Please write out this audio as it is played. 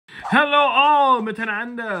Hello all,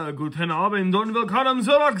 miteinander, guten Abend und willkommen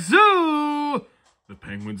zurück zu the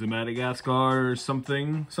Penguins of Madagascar,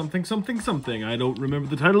 something. I don't remember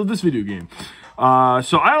the title of this video game.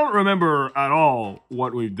 So I don't remember at all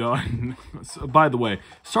what we've done. So, by the way,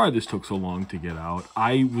 sorry this took so long to get out.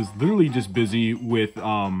 I was literally just busy with,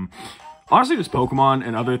 honestly, just Pokemon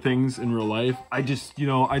and other things in real life. I just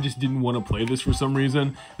didn't want to play this for some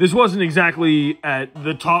reason. This wasn't exactly at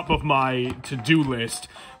the top of my to-do list.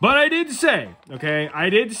 But I did say, okay? I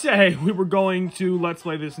did say we were going to Let's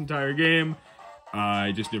Play this entire game.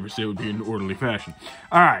 I just never said it would be in an orderly fashion.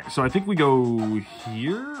 Alright, so I think we go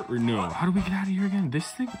here? Or no? How do we get out of here again? This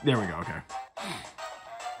thing? There we go, okay.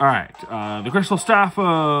 Alright, the Crystal Staff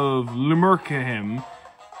of Lemurkahamon.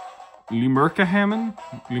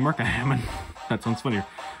 That sounds funnier.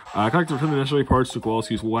 Collect the necessary parts to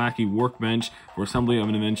Kowalski's wacky workbench for assembly of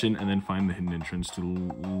an invention, and then find the hidden entrance to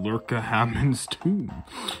Lemurkahamon's tomb.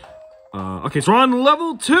 Okay, so we're on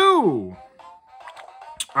level 2!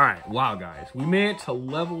 Alright, wow guys, we made it to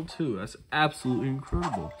level 2. That's absolutely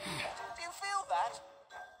incredible. Do you feel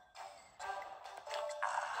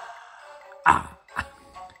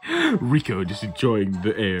that? Rico just enjoying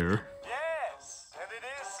the air. Yes, and it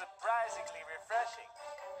is surprisingly refreshing.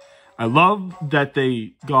 I love that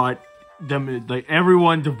they got them, like,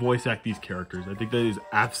 everyone to voice act these characters. I think that is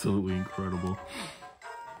absolutely incredible.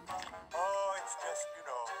 Oh, it's just, the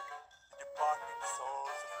departing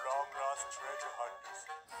souls of long-lost treasure hunters.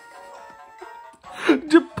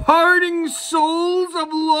 Departing souls of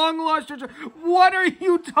long lost treasure. What are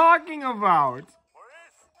you talking about?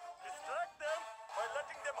 Maurice, distract them by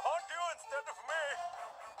letting them haunt you instead of me.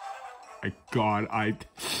 My God,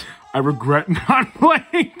 I regret not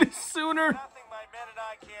playing this sooner. Nothing my men and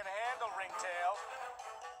I can't handle, Ringtail.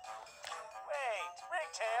 Wait,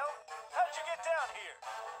 Ringtail, how did you get down here?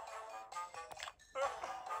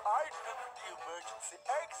 I took the emergency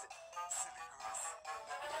exit, silly goose.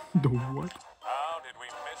 The what? How did we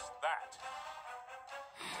miss that?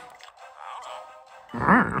 I don't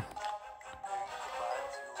know.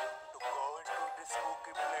 Commands you to go into the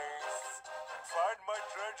spooky place and find my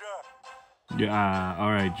treasure. Yeah,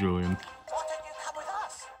 alright, Julian. Why don't you come with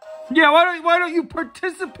us? Yeah, why don't you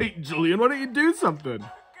participate, Julian? Why don't you do something?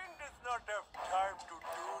 The king does not have time to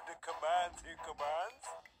do the commands he commands.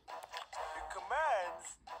 The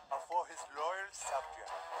commands are for his loyal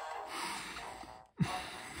subjects.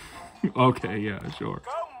 Okay, yeah, sure.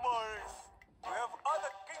 Come, Maurice. We have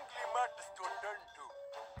other kingly matters to attend to.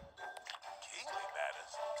 Kingly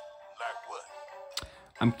matters? Like what?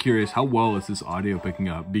 I'm curious, how well is this audio picking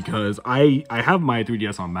up? Because I have my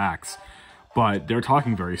 3DS on max, but they're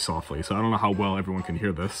talking very softly, so I don't know how well everyone can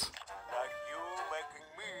hear this. Like you making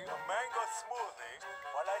me a mango smoothie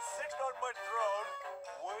while I sit on my throne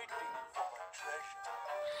waiting for my treasure.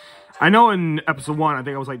 I know in episode 1, I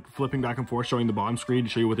think I was like flipping back and forth, showing the bottom screen to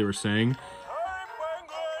show you what they were saying. Hey,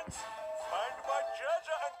 penguins! Find my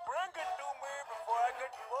treasure and bring it to me before I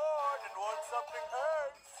get bored and want something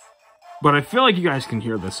else. But I feel like you guys can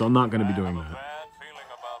hear this, so I'm not going to be doing that. Bad feeling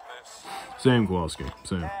about this. Same, Kowalski.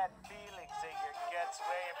 Same. Bad feelings in your gut's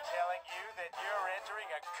way of telling you that you're entering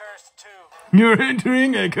a cursed tomb. You're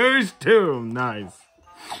entering a cursed tomb. Nice.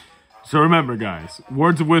 So remember, guys,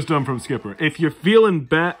 words of wisdom from Skipper. If you're feeling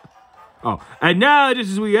bad... Oh, and now,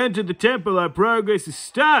 just as we enter the temple, our progress is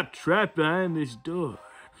stopped, trapped behind this door.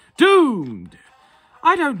 Doomed!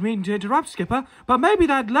 I don't mean to interrupt, Skipper, but maybe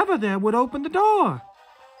that lever there would open the door.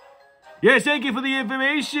 Yes, thank you for the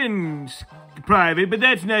information, Private, but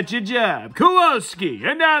that's not your job. Kowalski,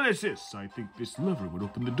 analysis. I think this lever would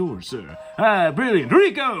open the door, sir. Ah, brilliant.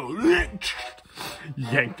 Rico!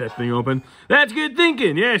 Yank that thing open. That's good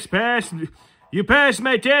thinking. Yes, pass. You passed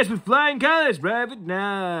my test with flying colors, Private.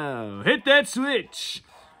 Now, hit that switch.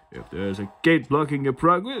 If there's a gate blocking your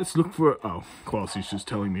progress, look for... Oh, Kowalski's just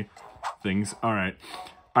telling me things. All right.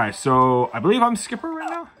 All right, so I believe I'm Skipper right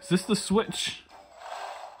now. Is this the switch?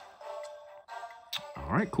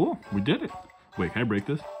 All right, cool. We did it. Wait, can I break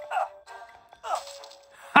this?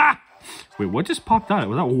 Ha! Wait, what just popped out?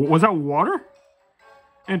 Was that water?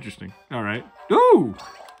 Interesting. All right. Ooh!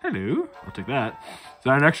 Hello. I'll take that. Is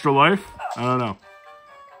that an extra life? I don't know.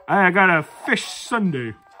 I got a fish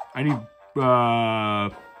sundae. I need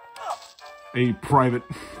Private.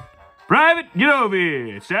 Private, get over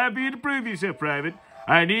here. It's time for you to prove yourself, Private.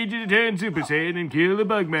 I need you to turn Super Saiyan and kill the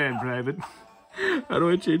Bugman, Private. How do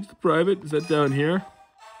I change the Private? Is that down here?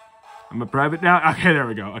 I'm a Private now? Okay, there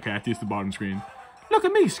we go. Okay, I have to use the bottom screen. Look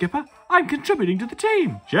at me, Skipper. I'm contributing to the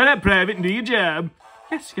team. Shut up, Private, and do your job.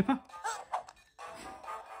 Yes, Skipper.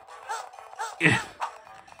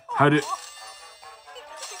 How did...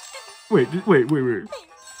 Wait.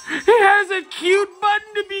 He has a cute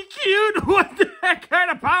button to be cute. What the heck kind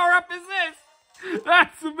of power up is this?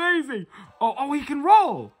 That's amazing. Oh, he can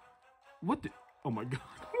roll. What the? Oh my god.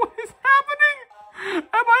 What is happening?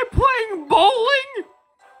 Am I playing bowling?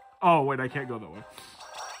 Oh, wait, I can't go that way.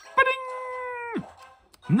 Ba-ding!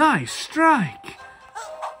 Nice strike.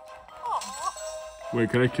 Wait,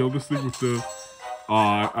 can I kill this thing with the...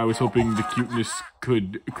 I was hoping the cuteness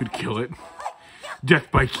could kill it. Death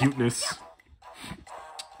by cuteness.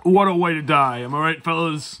 What a way to die. Am I right,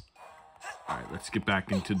 fellas? Alright, let's get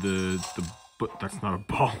back into the... But that's not a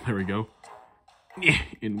ball. There we go.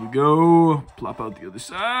 In we go. Plop out the other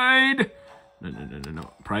side.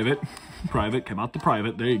 No. Private. Private. Come out the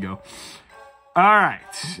private. There you go.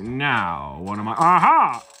 Alright. Now, what am I...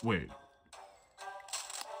 Aha! Wait.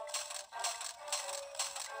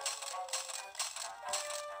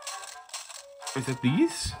 Is it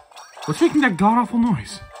these? What's making that god-awful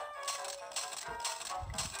noise?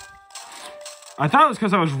 I thought it was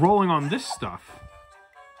because I was rolling on this stuff.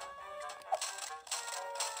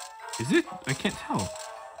 Is it? I can't tell.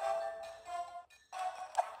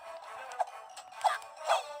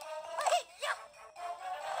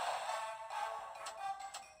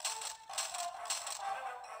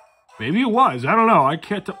 Maybe it was. I don't know. I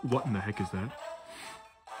can't tell. What in the heck is that?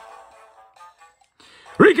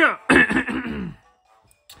 Rico!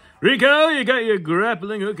 Rico, you got your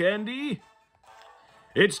grappling hook handy?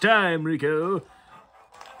 It's time, Rico.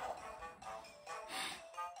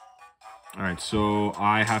 Alright, so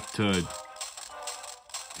I have to...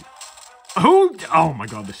 Oh my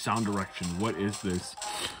god, the sound direction. What is this?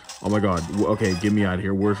 Oh my god. Okay, get me out of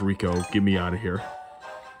here. Where's Rico? Get me out of here.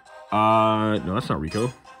 No, that's not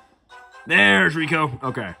Rico. There's Rico.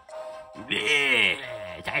 Okay. What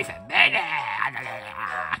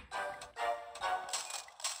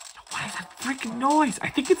is that freaking noise? I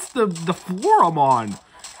think it's the floor I'm on.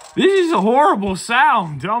 This is a horrible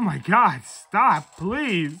sound. Oh my god, stop,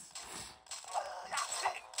 please.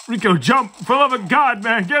 Rico, jump. For love of God,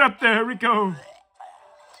 man. Get up there, Rico.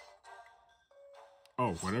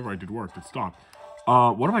 Oh, whatever I did worked. It stopped.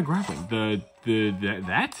 What am I grappling?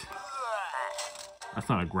 That? That's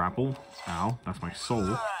not a grapple. Ow, that's my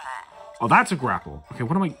soul. Oh, that's a grapple. Okay,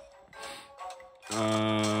 what am I...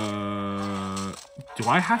 Do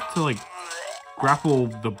I have to, like, grapple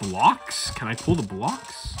the blocks? Can I pull the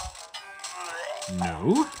blocks?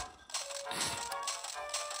 No.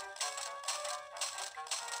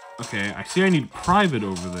 Okay, I see I need private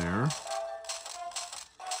over there.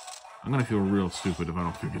 I'm gonna feel real stupid if I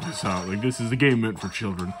don't figure this out. Like, this is a game meant for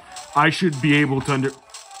children. I should be able to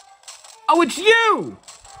Oh, it's you!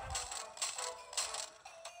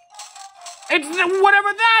 It's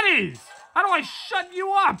whatever that is! How do I shut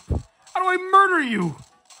you up? How do I murder you?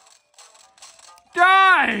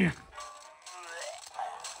 Die!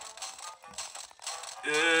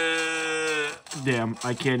 Damn,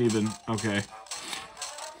 I can't even. Okay.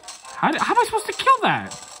 How am I supposed to kill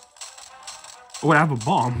that? Oh, wait, I have a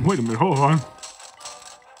bomb. Wait a minute, hold on.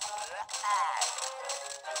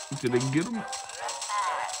 Did I get him?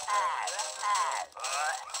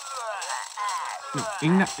 No,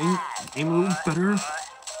 aim a little better.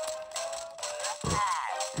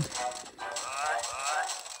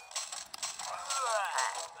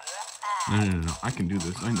 No. I can do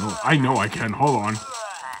this. I know I can. Hold on.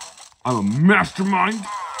 I'm a mastermind.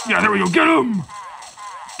 Yeah, there we go. Get him!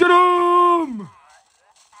 Get him!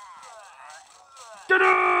 Get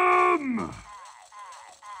him!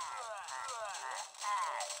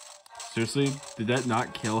 Seriously? Did that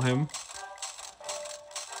not kill him?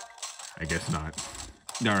 I guess not.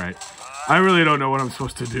 Alright. I really don't know what I'm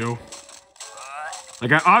supposed to do.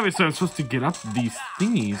 Like, obviously I'm supposed to get up these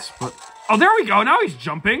thingies, but... Oh, there we go! Now he's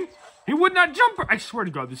jumping! He would not jump! I swear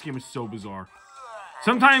to God, this game is so bizarre.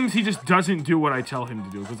 Sometimes he just doesn't do what I tell him to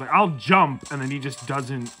do. Because, like, I'll jump, and then he just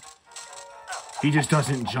doesn't... He just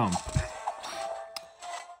doesn't jump.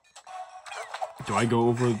 Do I go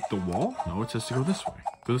over the wall? No, it says to go this way.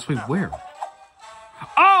 Go this way where?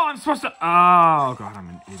 Oh, I'm supposed to... Oh, God, I'm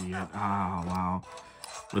an idiot. Oh, wow.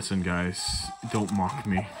 Listen, guys, don't mock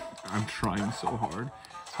me. I'm trying so hard.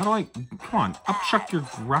 How do I... Come on, upchuck your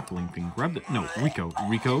grappling thing. Grab the... No, Rico.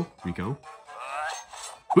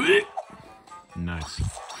 Nice.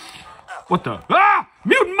 What the... Ah!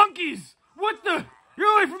 Mutant monkeys! What the... Get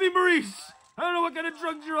away from me, Maurice! I don't know what kind of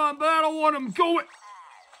drugs you're on, but I don't want them. Go away.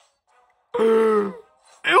 It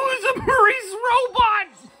was a Maurice robot!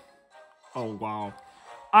 Oh, wow.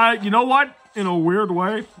 You know what? In a weird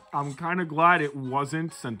way, I'm kind of glad it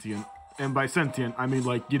wasn't sentient. And by sentient, I mean,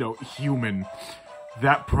 like, you know, human.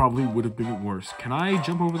 That probably would have been worse. Can I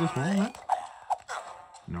jump over this wall yet?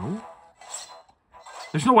 No?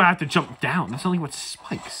 There's no way I have to jump down. That's only what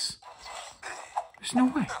spikes. There's no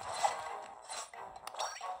way.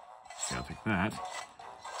 Okay, I'll take that.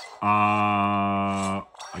 I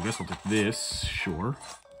guess I'll take this. Sure.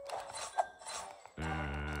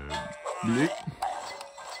 Bleh.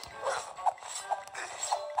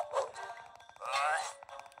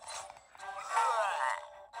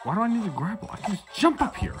 Why do I need to grapple? I can just jump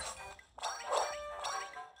up here.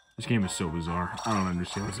 This game is so bizarre. I don't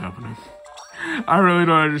understand what's happening. I really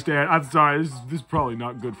don't understand. I'm sorry. This is probably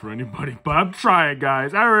not good for anybody, but I'm trying,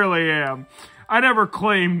 guys. I really am. I never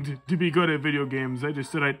claimed to be good at video games. I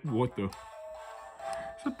just said What the? Is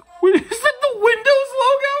that the Windows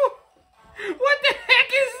logo? What the heck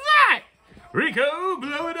is that? Rico,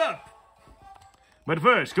 blow it up. But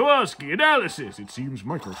first, Kowalski, analysis. It seems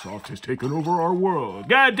Microsoft has taken over our world.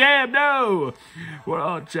 Goddamn, no! We're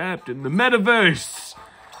all trapped in the metaverse.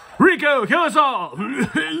 Rico, kill us all!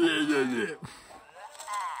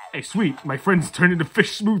 Hey, sweet. My friends turn into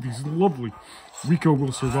fish smoothies. Lovely. Rico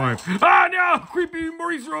will survive. Ah, no! Creepy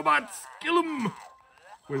Maurice robots! Kill him!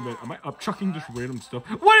 Wait a minute. Am I up chucking just random stuff?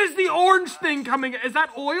 What is the orange thing coming? Is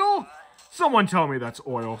that oil? Someone tell me that's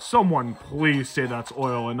oil. Someone please say that's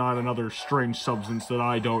oil and not another strange substance that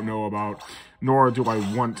I don't know about. Nor do I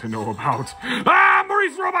want to know about. Ah,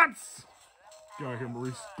 Maurice robots! Get out of here,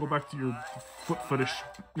 Maurice. Go back to your foot fetish.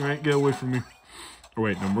 Alright, get away from me. Oh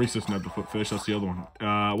wait, no, Maurice doesn't have the foot fetish. That's the other one.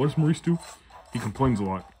 What does Maurice do? He complains a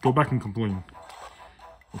lot. Go back and complain.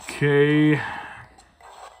 Okay.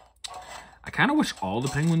 I kind of wish all the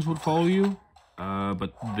penguins would follow you.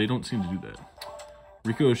 But they don't seem to do that.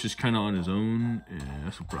 Rico is just kind of on his own, and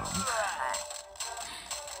that's a problem.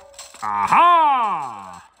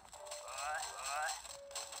 Aha!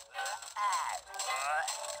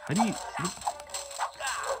 How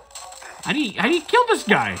do you kill this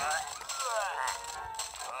guy?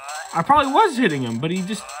 I probably was hitting him, but he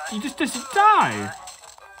just doesn't die.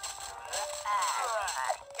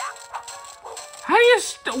 How do you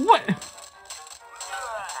what?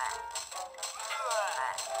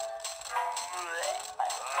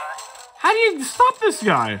 How do you stop this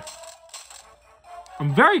guy?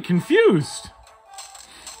 I'm very confused.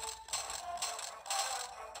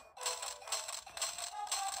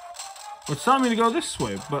 Well, it's telling me to go this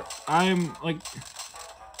way, but I'm like...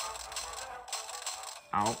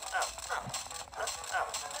 Ow.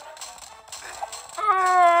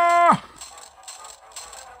 Ah!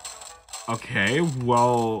 Okay,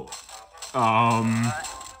 well... What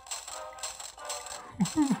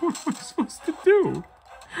am I supposed to do?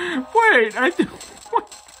 Wait, what?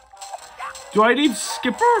 Do I need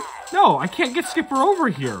Skipper? No, I can't get Skipper over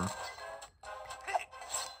here.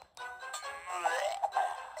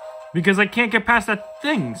 Because I can't get past that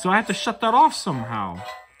thing, so I have to shut that off somehow.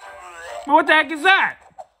 But what the heck is that?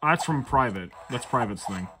 Oh, that's from Private. That's Private's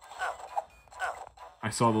thing. I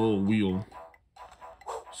saw the little wheel.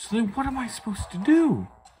 So then what am I supposed to do?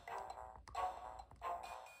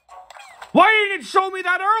 Why didn't it show me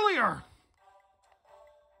that earlier?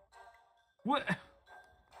 What?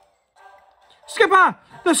 Skipper!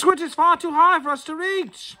 The switch is far too high for us to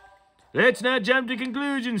reach! Let's not jump to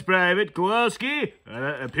conclusions, Private Kowalski.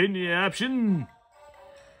 Opinion option.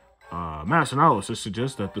 Mass analysis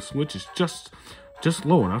suggests that the switch is just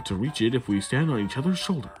low enough to reach it if we stand on each other's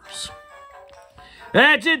shoulders.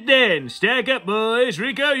 That's it then. Stack up, boys.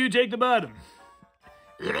 Rico, you take the bottom.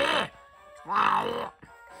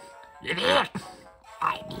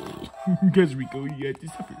 Because Rico, you have to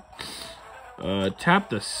suffer. Tap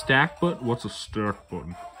the stack button. What's a stack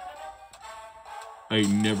button? I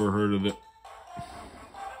ain't never heard of it.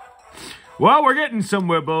 Well, we're getting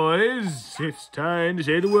somewhere, boys. It's time to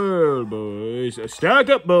save the world, boys. Stack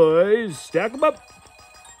up, boys. Stack them up.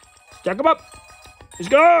 Stack them up. Let's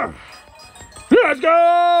go. Let's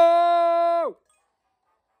go.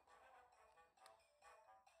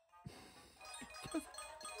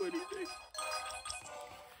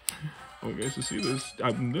 Oh, guys, to see this,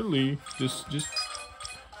 I'm literally just.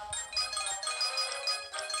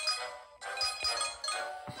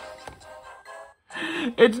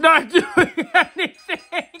 It's not doing anything.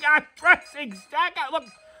 I'm pressing stack out. Look,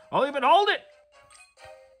 I'll even hold it.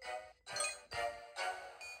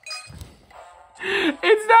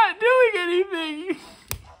 It's not doing anything.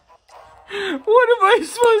 What am I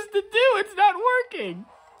supposed to do? It's not working.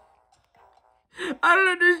 I don't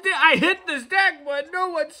understand. I hit the stack button. No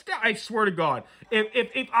one's stacked. I swear to God,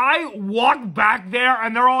 if I walk back there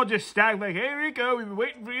and they're all just stacked, like, hey Rico, we've been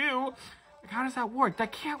waiting for you. Like, how does that work?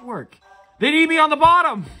 That can't work. They need me on the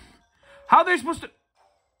bottom. How are they supposed to?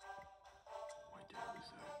 What the hell is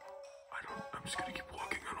that? I'm just gonna keep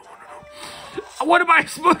walking. I don't want to know. What am I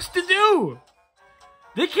supposed to do?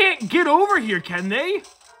 They can't get over here, can they?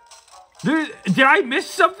 Did I miss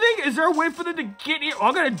something? Is there a way for them to get here?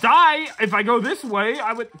 I'm gonna die if I go this way.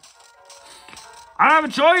 I don't have a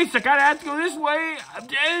choice. I kinda have to go this way. I'm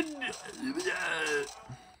dead.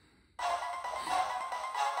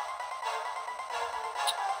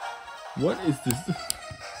 What is this?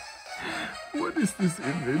 What is this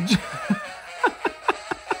image?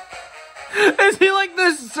 Is he like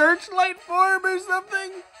the searchlight form or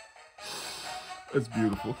something? That's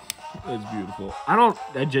beautiful. That's beautiful.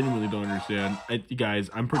 I genuinely don't understand. Guys,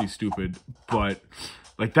 I'm pretty stupid, but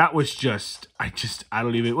like that was just, I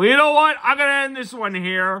don't even, well, you know what? I'm gonna end this one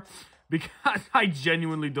here because I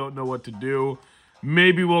genuinely don't know what to do.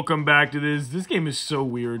 Maybe we'll come back to this. This game is so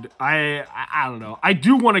weird. I don't know. I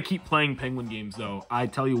do want to keep playing Penguin games, though. I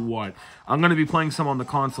tell you what. I'm going to be playing some on the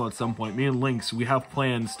console at some point. Me and Lynx, we have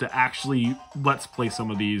plans to actually let's play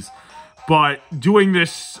some of these. But doing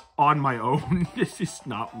this on my own, this is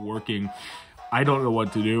not working. I don't know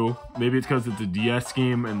what to do. Maybe it's because it's a DS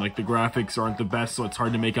game and like the graphics aren't the best, so it's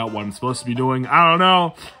hard to make out what I'm supposed to be doing. I don't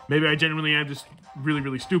know. Maybe I genuinely am just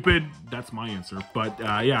really stupid. That's my answer. But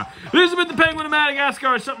yeah, this has been the Penguin of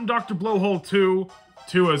Madagascar, something Dr. Blowhole 2.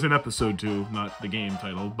 2 as in episode 2, not the game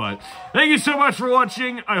title. But thank you so much for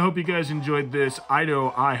watching. I hope you guys enjoyed this. I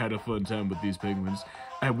know I had a fun time with these penguins.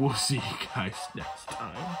 And we'll see you guys next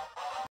time.